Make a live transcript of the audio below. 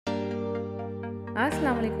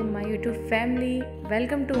अस्सलाम वालेकुम my YouTube family,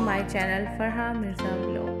 welcome to my channel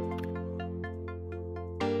farhamirzavelog।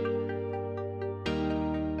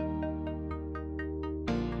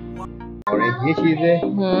 और ये चीजें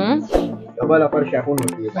डबल अपर शेफून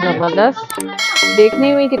होती है। जबरदस्त,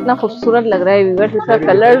 देखने में कितना खूबसूरत लग रहा है व्यूअर्स, इसका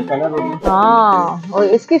कलर। हाँ, और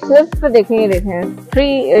इसकी स्लीव्स पे देखें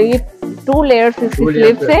 2 लेयर्स इसकी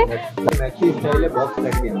स्लीव्स है।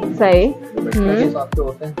 सही।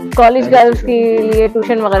 कॉलेज गर्ल्स के लिए,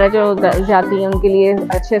 ट्यूशन वगैरह जो जाती हैं उनके लिए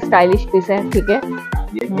अच्छे स्टाइलिश पीस है। ठीक है,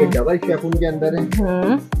 ये डबल शेफून के अंदर है,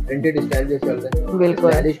 प्रिंटेड स्टाइल जो चल रहा है,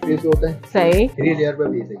 बिल्कुल स्टाइलिश पीस होता है। सही। 3 लेयर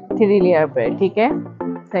पे पीस है, 3 लेयर पे। ठीक है,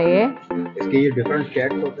 सही है। इसके ये डिफरेंट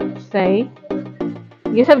शेड्स होते हैं।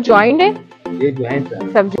 सही। ये सब जॉइंट है, ये जॉइंट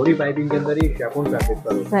है, सब थोड़ी पाइपिंग के अंदर ही शेफून फैब्रिक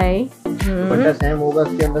पर होता है। सही। दुपट्टा सेम होगा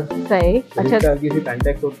इसके अंदर। सही। अच्छा, हल्की सी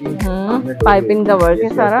कांटेक्ट होती है, पाइपिंग का वर्क है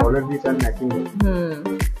सारा। कॉलर भी सर मैचिंग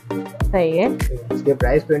है। सही है। इसके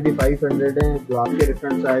प्राइस 2500 है, जो आपके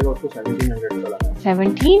रेफरेंस आएगा उसको 1700 का लगा।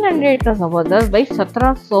 1700 का। जबरदस्त भाई,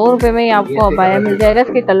 1700 रुपए में आपको अबाया मिल जाएगा।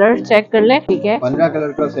 इसके कलर चेक कर लें। ठीक है, 15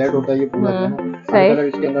 कलर का सेट होता है ये पूरा। सही। कलर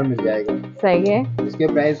इसके अंदर मिल जाएगा। सही है। इसके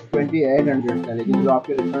प्राइस 2800 है, लेकिन जो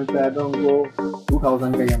आपके रेफरेंस पे आएगा उनको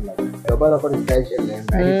 2000 का ही हम लगा। डबल अपर स्टाइल चल रहे हैं।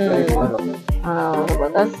 हाँ,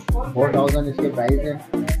 जबरदस्त। 4000 इसके प्राइस है।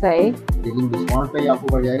 सही। लेकिन डिस्काउंट पे आपको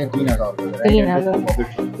पड़ जाएगा 3000 का।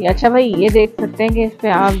 3000। अच्छा भाई, ये देख सकते हैं कि इस पे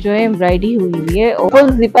आप जो है एम्ब्रॉयडरी हुई हुई है, फुल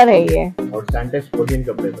जिपर है ये, और सेंटेक्स कोरियन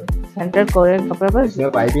कपड़े पर, सेंटर कोरियन कपड़े पर। इसमें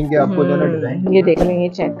पाइपिंग के आपको जो है डिजाइन, ये देख लें, ये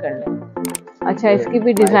चेक कर लें। अच्छा, इसकी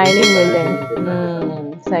भी डिजाइनिंग मिल जाए।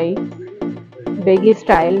 सही। बेगी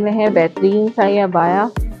स्टाइल में है, बेहतरीन सा ये अबाया।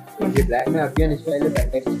 ये ब्लैक में अफियन स्टाइल है,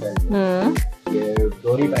 पेंटेक्स स्टाइल। ये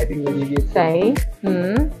डोरी पाइपिंग लगी हुई है। सही।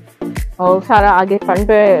 और सारा आगे फ्रंट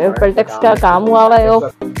पे पेल्टेक्स का काम हुआ है।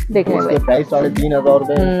 और देखने इसके प्राइस 3500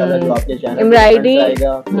 रुपए। कलर जो आपके चैनल एम्ब्रॉयडरी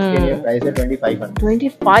आएगा उसके लिए प्राइस है 2500।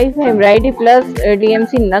 25 है। एम्ब्रॉयडरी प्लस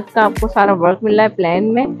डीएमसी नग का आपको सारा वर्क मिल रहा है प्लान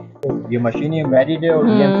में। ये मशीन एम्ब्रॉयडरी है और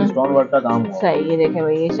डीएमसी स्टोन वर्क का काम हुआ। सही। ये देखें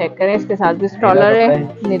भाई, ये चेक करें, इसके साथ भी स्टॉलर है,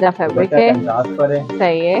 निदा फैब्रिक है।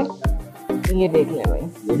 सही है। ये देख लें भाई,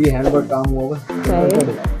 ये भी हैंडवर्क काम हुआ होगा। सही।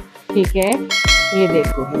 ठीक है, ये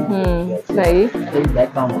देखो। सही। बैक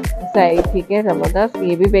काम हुआ। सही। ठीक है, जबरदस्त।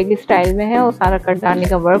 ये भी बेगी स्टाइल में है और सारा कट डालने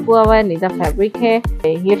का वर्क हुआ हुआ है, निदा फैब्रिक है।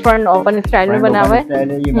 ये फ्रंट ओपन स्टाइल में बना हुआ है।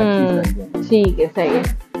 ठीक है, सही है।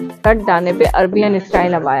 कट डालने पे अरबियन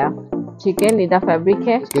स्टाइल अबाया। ठीक है, निदा फैब्रिक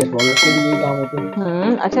है।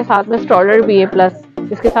 अच्छा, साथ में स्टॉलर भी है, प्लस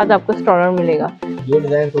इसके साथ आपको स्टॉलर मिलेगा। ये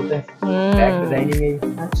डिजाइन होते हैं, बैक डिजाइनिंग है।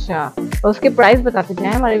 अच्छा, और उसके प्राइस बताते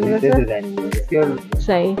जाएं हमारे व्यूअर्स को।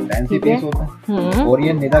 सही। फैंसी पीस होता है,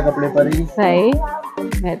 कोरियन निदा कपड़े पर ही। सही,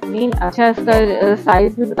 बेहतरीन। अच्छा, इसका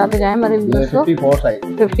साइज भी बताते जाएं हमारे व्यूअर्स को।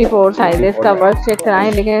 54 साइज है इसका। वर्क चेक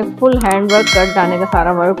कराएं, लेकिन फुल हैंड वर्क, कट डालने का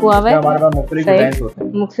सारा वर्क हुआ हुआ है। हमारे पास मुख्तलिफ डिजाइन होते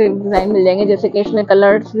हैं, मुख्तलिफ डिजाइन मिल जाएंगे, जैसे कि इसमें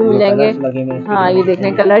कलर्स भी मिलेंगे। हाँ, ये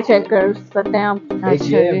देखने कलर चेक कर सकते हैं आप।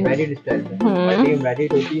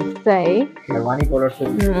 सही। शेरवानी कॉलर से।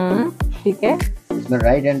 ठीक है, इसमें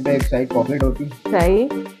राइट हैंड पे एक साइड पॉकेट होती। सही।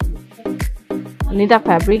 निदा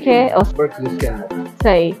फैब्रिक है और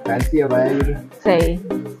सही। फैंसी अबाया ये। सही।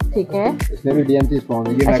 ठीक है, इसमें भी डीएमसी स्टोन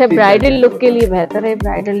है। अच्छा, ब्राइडल लुक के लिए बेहतर है,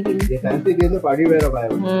 ब्राइडल के लिए। ये फैंसी केस है, पार्टी वेयर अबाया।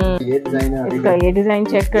 ये डिजाइन है, इसका ये डिजाइन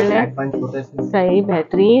चेक कर लें। सही,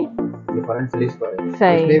 बेहतरीन। ये फ्रंट स्लीव्स पर है।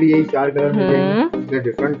 सही। इसमें भी यही 4 कलर मिलेंगे, इसमें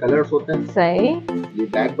डिफरेंट कलर्स होते हैं। सही। ये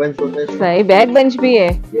बैक बंच होता है। सही, बैक बंच भी है।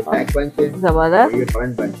 ये बैक बंच है, जबरदस्त। ये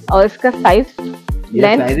फ्रंट बंच। और इसका साइज, ये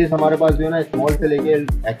साइजेस हमारे पास जो है ना, स्मॉल से लेके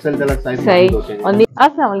एक्सेल तक साइज सही। होते हैं। और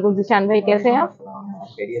अस्सलाम वालेकुम जिशान भाई, कैसे हैं आप?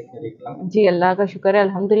 जी, अल्लाह का शुक्र है,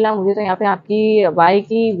 अल्हम्दुलिल्लाह। मुझे तो यहाँ पे आपकी अबाया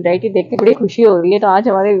की वैरायटी देख के बड़ी खुशी हो रही है। तो आज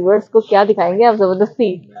हमारे व्यूअर्स को क्या दिखाएंगे आप? जबरदस्ती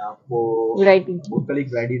मैं आपको वैरायटी, मुख्तलिफ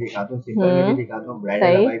वैरायटी दिखाता हूँ, सिंपल में भी दिखाता हूँ, ब्राइडल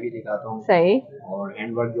अबाया भी दिखाता हूँ। सही। और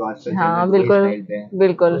हैंडवर्क जो आजकल हाँ, बिल्कुल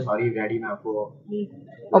बिल्कुल। सारी वैरायटी में आपको।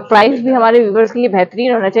 और प्राइस भी हमारे व्यूअर्स के लिए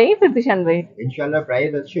बेहतरीन होना चाहिए फिर जिशान भाई। इंशाल्लाह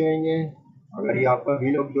प्राइस अच्छे होंगे। अगर ये आपका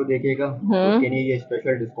वीलॉग जो देखेगा उसके लिए ये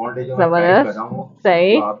स्पेशल डिस्काउंट है जो मैं प्राइस बताऊंगा।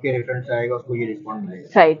 सही। तो आपके रेफरेंस आएगा उसको ये डिस्काउंट मिलेगा।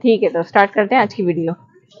 सही। ठीक है, तो स्टार्ट करते हैं आज की वीडियो।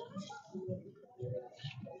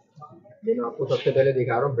 ये मैं आपको सबसे पहले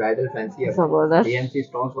दिखा रहा हूँ ब्राइडल फैंसी है, जबरदस्त। डीएमसी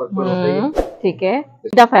स्टोन्स वर्क पर होता है। ठीक है,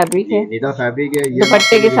 निदा फैब्रिक है, निदा फैब्रिक है, ये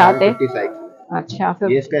दुपट्टे के साथ है। अच्छा,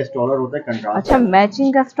 फिर ये इसका स्टॉलर होता है कंट्रास्ट। अच्छा,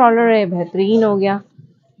 मैचिंग का स्टॉलर है, बेहतरीन हो गया।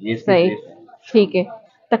 ये सही। ठीक है,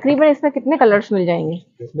 तकरीबन इसमें कितने कलर्स मिल जाएंगे?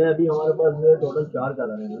 इसमें अभी हमारे पास टोटल 4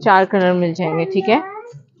 कलर हैं। 4 कलर मिल जाएंगे। ठीक है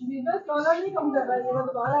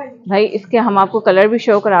भाई, इसके हम आपको कलर भी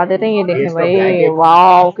शो करा देते हैं। ये देखें भाई,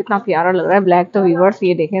 वाह कितना प्यारा लग रहा है। ब्लैक तो व्यूअर्स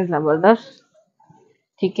ये देखें, जबरदस्त।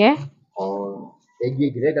 ठीक है, और एक ये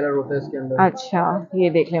ग्रे कलर होता है इसके अंदर, अच्छा ये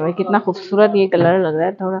देख लें भाई, कितना खूबसूरत ये कलर लग रहा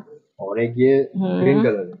है थोड़ा। और एक ये ग्रीन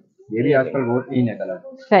कलर है, ये भी आजकल बहुत इन है कलर।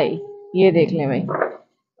 सही, ये देख लें भाई।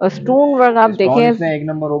 और स्टोन वर्क आप स्टोन देखें, इसमें एक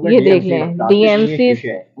नंबर होगा, ये देख DMC लें प्लास्टिक नहीं है, डीएमसी शीशे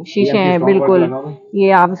है, शीशे DMC हैं स्टोन वर्क बिल्कुल। लगा हुआ है।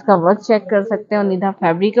 ये आप इसका वर्क चेक कर सकते हैं, और निधा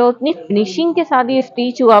फैब्रिक है, उतनी फिनिशिंग के साथ ये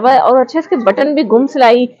स्टिच हुआ हुआ है, और अच्छे इसके बटन भी गुम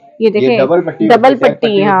सिलाई, ये ये देखें डबल पट्टी डबल होती है, पट्टी,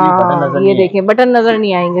 होती है, बटन हाँ नजर ये नहीं देखें बटन नजर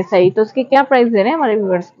नहीं आएंगे। सही, तो उसके क्या प्राइस दे रहे हैं हमारे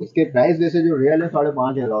व्यूअर्स को? इसके प्राइस वैसे जो रियल है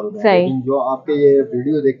 5,500 रुपए, सही। लेकिन जो आपके ये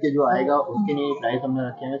वीडियो देख के जो आएगा उसके लिए प्राइस हमने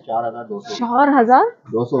रखे हैं 4,200,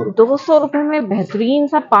 4,200 में बेहतरीन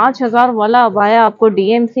सा 5,000 वाला अबाया आपको,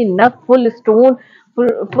 डीएमसी नग, फुल स्टोन,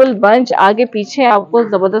 फुल बंच, आगे पीछे आपको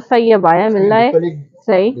जबरदस्त सा ये अबाया मिल रहा है।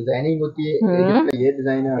 सही, डिजाइनिंग होती है, इसका ये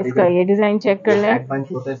डिजाइन है, इसका ये डिजाइन चेक कर लें।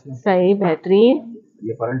 बंच होता है इसमें। सही, बेहतरीन।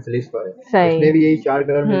 ये फ्रंट स्लीव्स पर है, सही। इसमें भी यही 4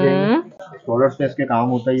 कलर मिल जाएंगे, स्टॉलर्स पे इसके काम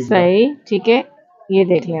होता है ये। सही, ठीक है, ये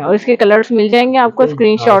देख लें, और इसके कलर्स मिल जाएंगे आपको,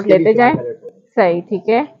 स्क्रीनशॉट लेते जाएं। सही, ठीक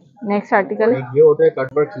है। नेक्स्ट आर्टिकल, ये होता है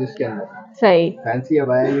कटवर्क स्लीव्स के अंदर। सही, फैंसी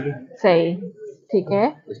अबाया ये भी। सही, ठीक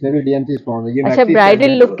है। इसमें भी DMC स्टोन है, ये अच्छा,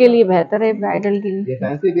 ब्राइडल लुक के लिए बेहतर है, ब्राइडल के लिए। ये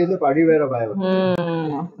फैंसी पीस है, पार्टी वेयर अबाया होता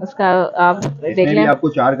है। उसका आप देख इसमें भी लें, आपको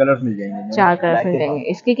 4 कलर्स मिल जाएंगे, 4 कलर्स मिल जाएंगे।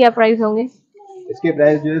 इसके क्या प्राइस होंगे? इसके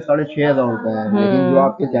प्राइस जो है 6,500 रुपए है, लेकिन जो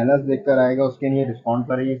आपके चैनल देख कर आएगा उसके लिए डिस्काउंट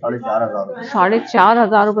पर ये 4,500 रुपए।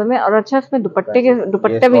 4,500 रुपए में, और अच्छा इसमें दुपट्टे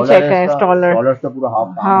भी चेक है, स्टॉलर का पूरा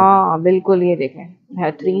हाफ। हाँ बिल्कुल, ये देखें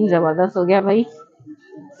बेहतरीन जबरदस्त हो गया भाई।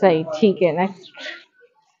 सही, ठीक है। नेक्स्ट,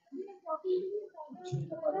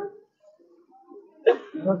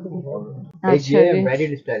 अच्छा ये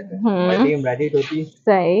एम्ब्रॉयडर्ड स्टाइल में मल्टी एम्ब्रॉयडर्ड होती है।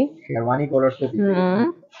 सही, शेरवानी कॉलर से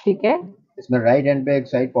ठीक है। इसमें राइट हैंड पे एक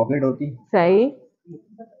साइड पॉकेट होती है। सही,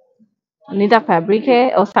 निदा फैब्रिक है,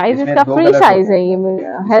 और साइज इसका फ्री साइज है, ये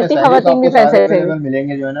हेल्थी खवातीन भी पहन सकते हैं।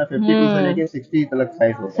 मिलेंगे जो है ना 52 से लेके 60 तक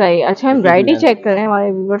साइज होता है। सही, अच्छा एम्ब्रॉयडरी चेक करें,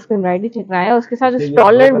 हमारे व्यूअर्स को एम्ब्रॉयडरी चेक कराया, उसके साथ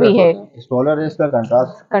स्टॉलर भी है। स्टॉलर है इसका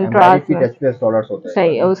कंट्रास्ट की टच पे स्टॉलर्स होता है।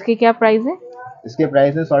 सही, और उसकी क्या प्राइस है? इसके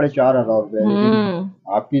प्राइस है 4,500 रुपए।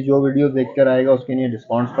 आपकी जो वीडियो देख कर आएगा उसके लिए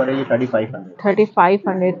डिस्काउंट पर है ये 3,500।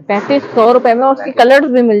 3,500 3500 में, और उसके कलर्स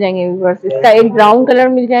भी मिल जाएंगे व्यूअर्स। इसका एक ब्राउन कलर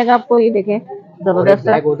मिल जाएगा आपको, ये देखें जबरदस्त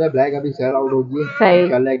ब्लैक होता है, ब्लैक अभी सेल आउट हो गई है। सही,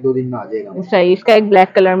 इंशाल्लाह 1-2 दिन में आ जाएगा। सही, इसका एक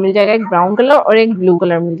ब्लैक कलर मिल जाएगा, एक ब्राउन कलर और एक ब्लू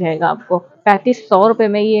कलर मिल जाएगा आपको। 3,500 रुपए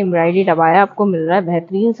में ये एम्ब्रॉयडरी अबाया आपको मिल रहा है,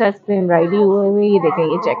 बेहतरीन सा इस पे एम्ब्रॉयडरी हुए हुए, ये देखें,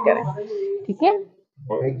 ये चेक करें, ठीक है।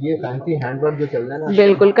 और एक ये फैंसी हैंडवर्क जो चल रहा है ना,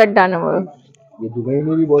 बिल्कुल कट डाना वर्क, ये दुबई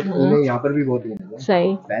में भी बहुत इन है, यहाँ पर भी बहुत इन है।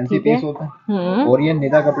 सही, फैंसी पीस होता है, और ये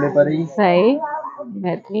निदा कपड़े पर ही। सही,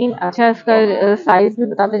 बेहतरीन। अच्छा, इसका साइज भी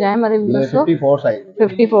बताते जाएं हमारे व्यूअर्स को।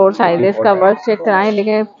 54 साइज है इसका। वर्क चेक कराएं,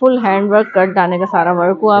 लेकिन फुल हैंड वर्क, कट डाने का सारा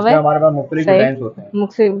वर्क हुआ हुआ है। हमारे पास मुख्तलिफ डिजाइन होते हैं,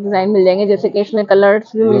 मुख्तलिफ डिजाइन मिल जाएंगे, जैसे कि इसमें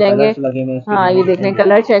कलर्स भी मिल जाएंगे। हाँ, ये देखने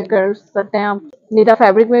कलर चेक कर सकते हैं आप। निदा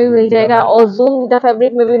फैब्रिक में भी मिल जाएगा, और जूम निदा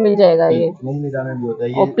फैब्रिक में भी मिल जाएगा, ये निदा में भी होता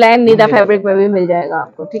है, और प्लेन निदा फैब्रिक में भी मिल जाएगा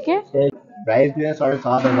आपको, ठीक है। प्राइस जो है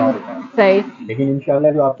 7,500 रुपए। सही, लेकिन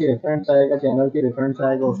इंशाल्लाह जो आपके रेफरेंस आएगा, चैनल के रेफरेंस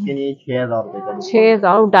आएगा, उसके लिए 6,000 रुपए का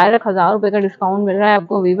 6,000 डायरेक्ट 1,000 रुपए का डिस्काउंट मिल रहा है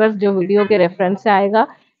आपको व्यूअर्स, जो वीडियो के रेफरेंस से आएगा।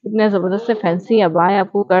 इतने जबरदस्त से फैंसी अबाया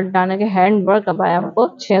आपको, कट डाने के हैंड वर्क अबाया आपको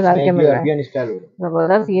 6,000 के मिल रहा है,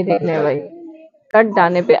 जबरदस्त। ये देख लें भाई, कट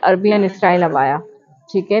डाने पे अरबियन स्टाइल अबाया,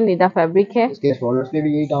 ठीक है। निदा फैब्रिक है, इसके स्टॉलर्स पे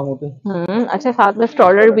भी यही काम होते हैं। अच्छा, साथ में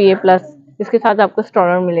स्टॉलर भी है, प्लस इसके साथ आपको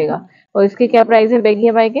स्टॉलर मिलेगा। और इसके क्या प्राइस है बैगी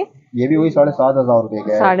अबाई के? ये भी वही 7,500 रुपए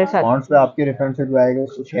का है। 7,500 पे आपके रेफरेंस से जो आएगा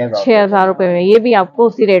उसको 6,000 रुपए में, ये भी आपको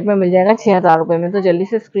उसी रेट में मिल जाएगा 6,000 रुपए में। तो जल्दी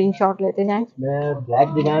से स्क्रीनशॉट लेते जाएं। मैं ब्लैक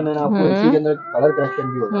दिखाया मैंने आपको, इसी के अंदर कलर करेक्शन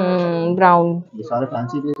भी होता है, ब्राउन, ये सारे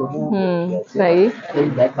फैंसी पीस होते हैं। सही,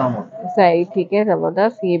 ब्लैक काम होता है। सही, ठीक है,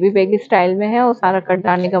 जबरदस्त। ये भी बैगी स्टाइल में है, और सारा कट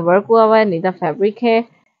डालने का वर्क हुआ हुआ है, निदा फैब्रिक है,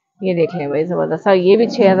 ये देख लें भाई जबरदस्त। और ये भी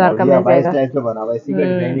 6,000 का मिल जाएगा। बना हुआ है, इसी का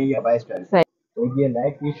डिजाइन है, ये अबाया स्टाइल। सही, तो ये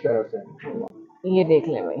लाइट पीच कलर से, ये देख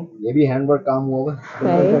लें भाई, ये भी हैंडवर्क काम हुआ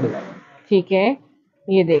सही, ठीक है।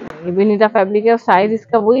 ये देख, ये भी निदा फैब्रिक है, और साइज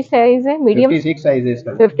इसका वही साइज है, मीडियम 56 साइज है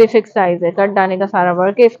इसका। 56 साइज है, कट डालने का सारा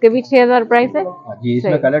वर्क है, इसके भी 6,000 प्राइस है जी।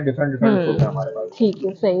 इसमें कलर डिफरेंट डिफरेंट होता है हमारे पास, ठीक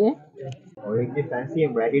है, सही है। और एक ये फैंसी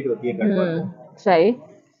एम्ब्रॉयडर्ड होती है कट वर्क, सही,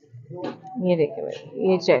 ये देखें भाई,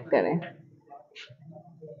 ये चेक करें,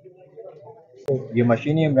 ये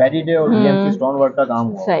मशीनी एम्ब्रॉयडर्ड है, और DMC स्टोन वर्क का काम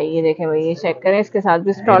हुआ। सही, ये देखें भाई, ये चेक करें, इसके साथ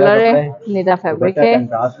भी स्टॉलर है, निदा फैब्रिक है,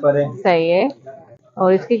 ट्रांसफर है, सही है।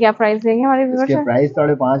 और इसकी क्या प्राइस देंगे हमारे व्यूअर्स? इसके प्राइस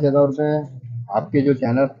 5,500 रुपए। आपके जो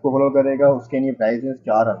चैनल को फॉलो करेगा उसके लिए प्राइस है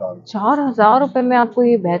 4,000। 4,000 रुपए में आपको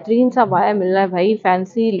ये बेहतरीन सा बाया मिल रहा है भाई।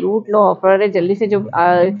 फैंसी लूट लो ऑफर है, जल्दी से। जो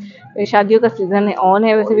शादियों का सीजन है ऑन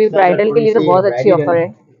है, वैसे भी ब्राइडल के लिए तो बहुत अच्छी ऑफर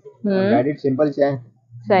है। सिंपल चैन,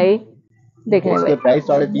 सही, देखने इसके भाई प्राइस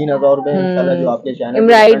 3,500 इंशाल्लाह जो आपके चैनल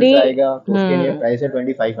एम्ब्रॉयडरी आएगा तो उसके लिए प्राइस है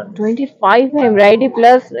 2500। 25 है एम्ब्रॉयडरी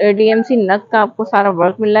प्लस डीएमसी नग का आपको सारा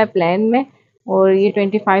वर्क मिल रहा है प्लान में, और ये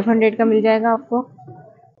 2500 का मिल जाएगा आपको।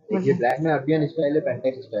 ये ब्लैक में अरबियन स्टाइल है,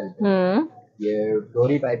 पेंटेक्स स्टाइल है। ये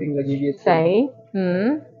डोरी पाइपिंग लगी हुई है सही।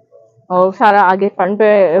 और सारा आगे फ्रंट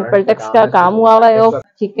पे पल्टेक्स का काम हुआ हुआ है,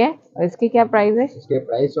 ठीक है। और इसकी क्या प्राइस है? इसके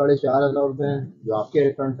प्राइस 4,500 है, जो आपके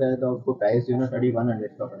रिफंड से है तो उसको प्राइस जो है 3100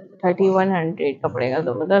 का पड़ेगा। 3100 का पड़ेगा।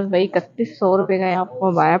 जबरदस्त भाई, 3100 का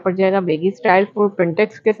आपको बाया पड़ जाएगा, बेगी स्टाइल फुल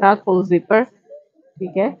प्रिंटेक्स के साथ फुल जिपर,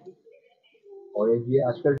 ठीक है। और ये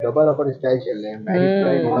आजकल डबल अपर स्टाइल चल रहे हैं,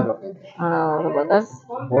 हाँ जबरदस्त।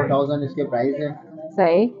 4000 इसके प्राइस है,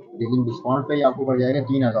 सही। लेकिन डिस्काउंट पे आपको पड़ जाएगा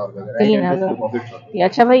 3000 का। 3000।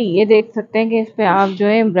 अच्छा भाई, ये देख सकते हैं कि इस पे आप जो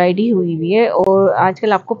है एम्ब्रॉयडरी हुई हुई है, और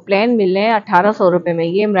आजकल आपको प्लान मिल रहे हैं 1800 में,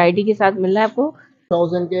 ये एम्ब्रॉयडरी के साथ मिल रहा है आपको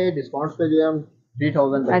 1000 के डिस्काउंट पे जो है हम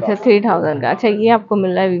 3000 का। अच्छा 3000 का। अच्छा ये आपको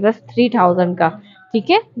मिल रहा है बस 3000 का, ठीक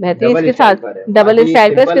है। बेहतरीन, इसके साथ डबल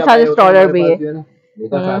स्टाइल पे, इसके साथ स्टॉलर भी है,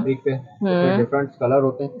 फैब्रिक पे डिफरेंट कलर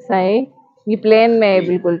होते हैं। सही। ये प्लेन में है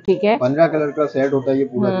बिल्कुल, ठीक है। 15 कलर का सेट होता है ये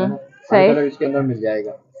पूरा, सही। कलर इसके अंदर मिल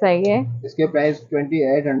जाएगा। सही है। इसके प्राइस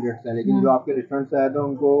 2800 है, लेकिन जो आपके रिफंड से आया था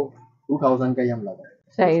उनको 2000 का ही हम लगा।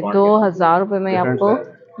 सही, 2000 में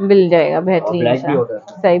आपको मिल जाएगा बेहतरीन सा।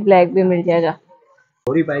 सही, ब्लैक भी मिल जाएगा।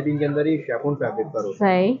 पूरी पाइपिंग के अंदर ही शेफून फैब्रिक पर होता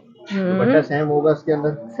है। सही। दुपट्टा सेम होगा इसके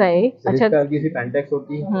अंदर। सही। अच्छा, हल्की सी पेंटेक्स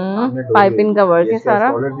होती है, पाइपिंग का वर्क है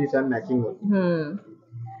सारा, कॉलर भी सब मैचिंग होती है।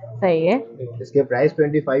 सही है। इसके प्राइस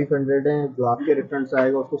 2500 है, जो आपके रिफंड से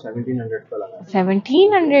आएगा उसको 1700 का लगा।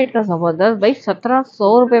 1700 का। जबरदस्त भाई,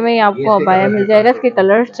 1700 में ही आपको अबाया मिल जाएगा। इसके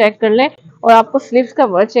कलर चेक कर लें, और आपको स्लीव्स का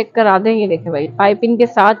वर्क चेक करा दें। ये देखें भाई, पाइपिंग के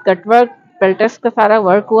साथ कट वर्क, पेल्टस का सारा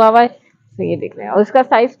वर्क हुआ हुआ है, तो ये देख लें। और इसका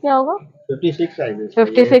साइज क्या होगा? 56 साइज।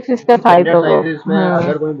 56 इसका साइज होगा।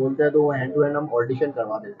 अगर कोई बोलता है तो वो हैंड टू हैंड हम ऑल्ट्रेशन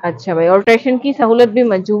करवा देते हैं। अच्छा भाई, ऑल्ट्रेशन की सहूलत भी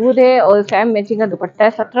मौजूद है, और सेम मैचिंग का दुपट्टा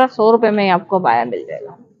है। 1700 में आपको अबाया मिल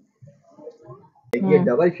जाएगा। ये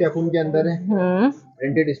डबल शेफून के अंदर है,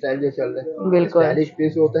 प्रिंटेड स्टाइल जो चल रहा है, बिल्कुल स्टाइलिश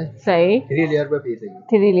पीस होता है। सही। 3 लेयर पे पीस है,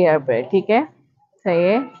 3 लेयर पे, ठीक है। सही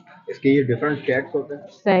है। इसके ये डिफरेंट शेड्स होते हैं।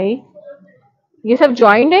 सही। ये सब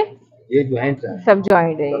जॉइंट है? ये जॉइंट है, सब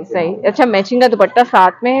जॉइंट है। सही। अच्छा, मैचिंग का दुपट्टा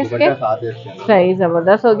साथ में है इसके? सही,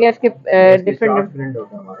 जबरदस्त हो गया। इसके डिफरेंट।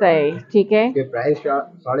 सही, ठीक है। इसके प्राइस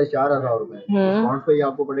 4500 डिस्काउंट पे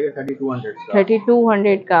आपको पड़ेगा 3200 का।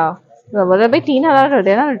 3200 का। जबरदस्त भाई, 3000 कर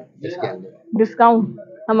देना डिस्काउंट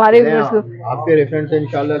हमारे आपके रेफरेंस से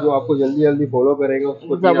इंशाल्लाह, जो आपको जल्दी जल्दी फॉलो करेगा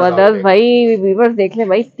उसको। जबरदस्त भाई, व्यूअर्स देख लें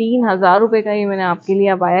भाई, 3000 का ये मैंने आपके लिए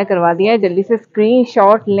अबाया करवा दिया है। जल्दी से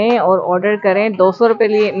स्क्रीनशॉट लें और ऑर्डर करें। 200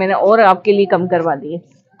 लिए मैंने और आपके लिए कम करवा दिए,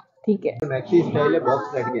 ठीक है। मैक्सी स्टाइल है,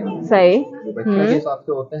 बॉक्स सेट के अंदर। सही। बच्चों के हिसाब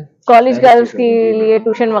से होते हैं, कॉलेज गर्ल्स के लिए,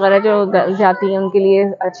 ट्यूशन वगैरह जो जाती हैं उनके लिए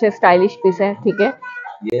अच्छे स्टाइलिश पीस है, ठीक है।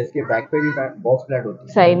 ये इसके बैक पे भी बॉक्स फ्लैट होती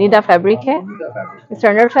है। सही, नीदा फैब्रिक है,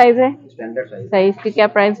 स्टैंडर्ड साइज है। Standard size. सही। इसकी क्या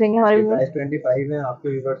प्राइस देंगे हमारे प्राइस 25 है, आपके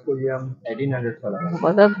व्यूअर्स को ये हम 1800 का लगा।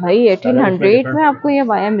 मतलब भाई 1800 में आपको ये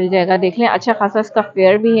बाया मिल जाएगा। देख लें, अच्छा खासा इसका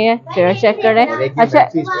फेयर भी है, फेयर चेक करें। अच्छा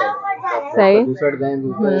सही।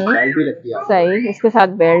 सही, इसके साथ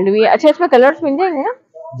बेल्ट भी है। अच्छा, इसमें कलर्स मिल जाएंगे ना?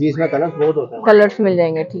 जी, इसमें कलर्स बहुत होते हैं। कलर्स मिल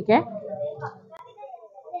जाएंगे, ठीक है।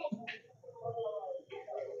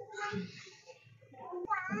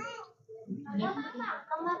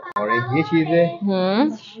 और ये चीज है,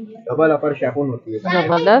 डबल अपर शेफून होती है।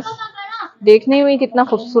 जबरदस्त, देखने में कितना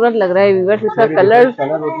खूबसूरत लग रहा है व्यूअर्स। इसका कलर,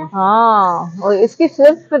 हाँ। और इसकी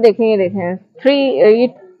स्लीव्स पे देखेंगे, देखें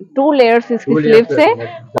 2 लेयर्स इसकी स्लीव्स है,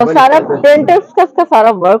 और सारा प्रिंट का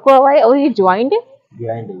सारा वर्क हुआ हुआ है। और ये ज्वाइंट है,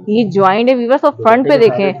 ये ज्वाइंट है व्यूअर्स। और फ्रंट पे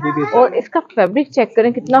देखें, और इसका फैब्रिक चेक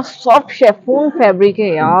करें, कितना सॉफ्ट शेफून फैब्रिक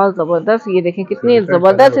है यार, जबरदस्त। ये देखें कितनी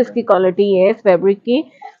जबरदस्त इसकी क्वालिटी है इस फैब्रिक की।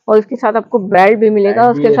 और इसके साथ आपको बेल्ट भी मिलेगा,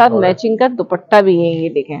 उसके साथ मैचिंग का दुपट्टा भी है, ये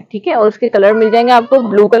देखें, ठीक है। और उसके कलर मिल जाएंगे आपको,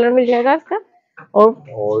 ब्लू कलर मिल जाएगा इसका, और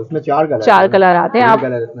इसमें 4 कलर आते हैं। आप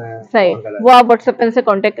सही, वो आप व्हाट्सएप पे से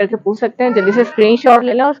कांटेक्ट करके पूछ सकते हैं। जल्दी से स्क्रीनशॉट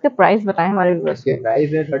ले लें। उसके प्राइस बताएं हमारे व्यूअर्स के।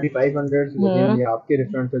 प्राइस है 3500, लेकिन ये आपके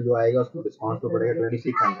रेफरेंस से जो आएगा उसको डिस्काउंट पे पड़ेगा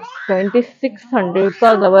 2600। 2600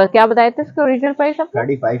 का। जबर, क्या बताए थे इसका ओरिजिनल प्राइस आपको?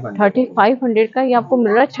 3500 का। ये आपको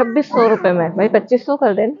मिल रहा है 2600 में। भाई 2500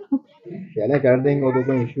 कर देना। चले कर देंगे, वो तो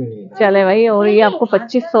कोई इशू नहीं है। चले भाई, और ये आपको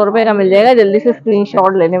 2500 का मिल जाएगा। जल्दी से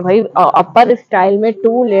स्क्रीनशॉट लेने भाई। अपर स्टाइल में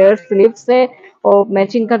 2 लेयर स्लीव्स है, और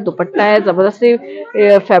मैचिंग का दुपट्टा है। जबरदस्त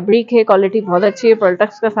फैब्रिक है, क्वालिटी बहुत अच्छी है,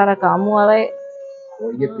 प्रोडक्ट्स का सारा काम हुआ है।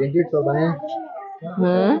 और ये प्रिंटेड सब है,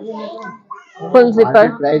 फुल जिपर।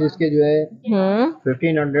 प्राइस इसके जो है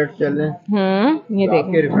 1500 चल रहे हैं। ये जो देखें।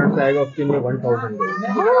 आपके रेफरेंस आएगा उसके लिए 1000 हाँ,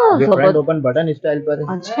 जो फ्रंट जबरदस्त। ओपन बटन स्टाइल पर है।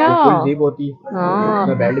 अच्छा। जो फुल जिप होती है, हाँ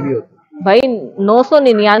उसमें बेल्ट भी होती है। भाई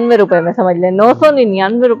 999 रुपए में, समझ ले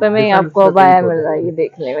 999 रुपए में ही डिफरेंट आपको उसका अबाया प्रिंट मिल होता रहा है। है। ये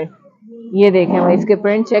देख ले भाई, ये देखें भाई, इसके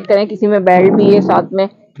प्रिंट चेक करें, किसी में बेल्ट भी है साथ में,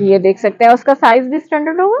 ये देख सकते हैं। उसका साइज भी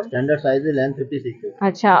स्टैंडर्ड होगा। स्टैंडर्ड साइज है, लेंथ 56 है।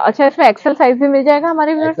 अच्छा अच्छा, इसमें एक्सेल साइज भी मिल जाएगा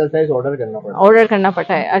हमारे व्यूअर्स। एक्सेल साइज ऑर्डर करना पड़ेगा। ऑर्डर करना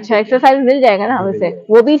पड़ता है। अच्छा, एक्सेल साइज मिल जाएगा ना हमें से,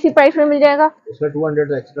 वो भी इसी प्राइस में मिल जाएगा। उसका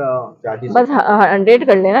 200 एक्स्ट्रा चार्जेस। बस 100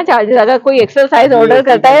 कर लेना चार्जेस। अगर कोई एक्सेल साइज ऑर्डर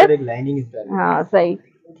करता है, एक लाइनिंग स्टाइल। हाँ सही,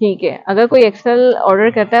 ठीक है। अगर कोई एक्सेल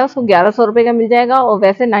ऑर्डर करता है उसको 1100 रुपये का मिल जाएगा, और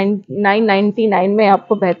वैसे 999 में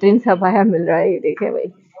आपको बेहतरीन सा अबाया मिल रहा है। ये देखे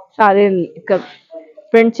भाई, सारे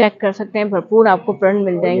प्रिंट चेक कर सकते हैं, भरपूर आपको प्रिंट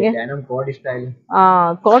मिल जाएंगे। Denim coat style.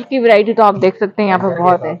 कोट की वैरायटी तो आप देख सकते हैं यहाँ पे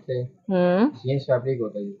बहुत है। जींस फैब्रिक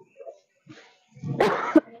होता है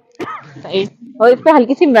सही। और इस पे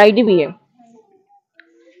हल्की सी एम्ब्रॉयडरी भी है।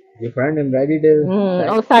 ये फ्रंट एम्ब्रॉयडर्ड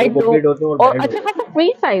और साइड पॉकेट होते हैं और अच्छा खासा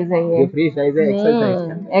फ्री साइज है ये फ्री साइज है एक्सेल साइज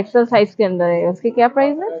का। एक्सेल साइज के अंदर है। उसकी क्या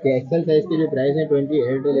प्राइस है? ये एक्सेल साइज की जो प्राइस है 28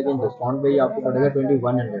 है, लेकिन डिस्काउंट पे ही आपको पड़ेगा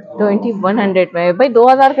 2100। 2100 में भाई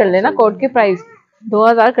 2000 कर लेना कोट की प्राइस,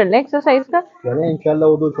 2000 कर ले एक्सेल साइज का। चले इंशाल्लाह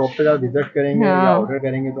वो तो शॉप पे आप विजिट करेंगे या ऑर्डर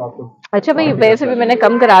करेंगे तो आपको। अच्छा भाई, वैसे भी मैंने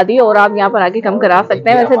कम करा दी, और आप यहाँ पर आके कम करा सकते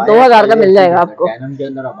हैं। वैसे 2000 का मिल जाएगा आपको। डेनिम के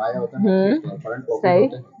अंदर अबाया होता है, फ्रंट पॉकेट सही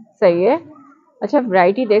होता है। सही है। अच्छा,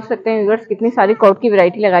 वैरायटी देख सकते हैं व्यूअर्स, कितनी सारी कोट की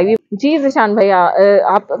वैरायटी लगाई हुई है। जी जिशान भैया,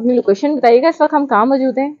 आप अपनी लोकेशन बताइएगा। इस वक्त हम कहाँ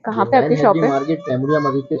मौजूद हैं, कहाँ पे आपकी शॉप है? मार्केट तैमूरिया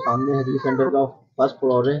मस्जिद के सामने हैदरी सेंटर का फर्स्ट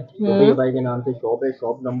फ्लोर है। तो भाई के नाम से शॉप है।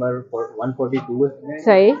 शॉप नंबर 142 है।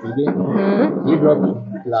 सही। ठीक है, जी ब्लॉक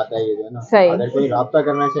लाता है ये जो है ना। सही। अगर कोई राब्ता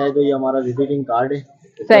करना चाहे तो ये हमारा विजिटिंग कार्ड है,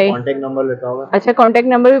 सही। कॉन्टेक्ट नंबर लिखा हुआ है। अच्छा, कॉन्टेक्ट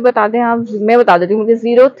नंबर भी बता दें आप। मैं बता देती हूँ, मुझे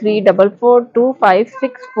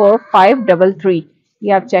 034425645333।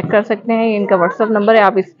 ये आप चेक कर सकते हैं, इनका व्हाट्सअप नंबर है।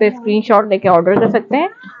 आप इस पे स्क्रीनशॉट लेके ऑर्डर कर सकते हैं,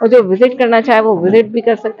 और जो विजिट करना चाहे वो विजिट भी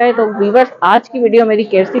कर सकता है। तो व्यूअर्स, आज की वीडियो मेरी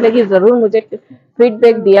कैसी लगी जरूर मुझे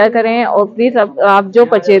फीडबैक दिया करें, और प्लीज आप जो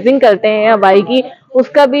परचेजिंग करते हैं अबाई की,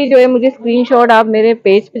 उसका भी जो है मुझे स्क्रीनशॉट आप मेरे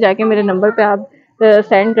पेज पे जाके मेरे नंबर पे आप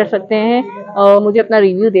सेंड कर सकते हैं, और मुझे अपना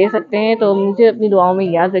रिव्यू दे सकते हैं। तो मुझे अपनी दुआओं में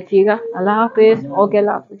याद रखिएगा। अल्लाह हाफिज। Okay,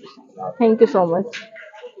 Allah Hafiz. Thank you so much.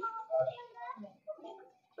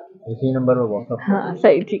 इसी नंबर पर व्हाट्सएप। हाँ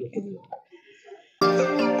सही, ठीक है।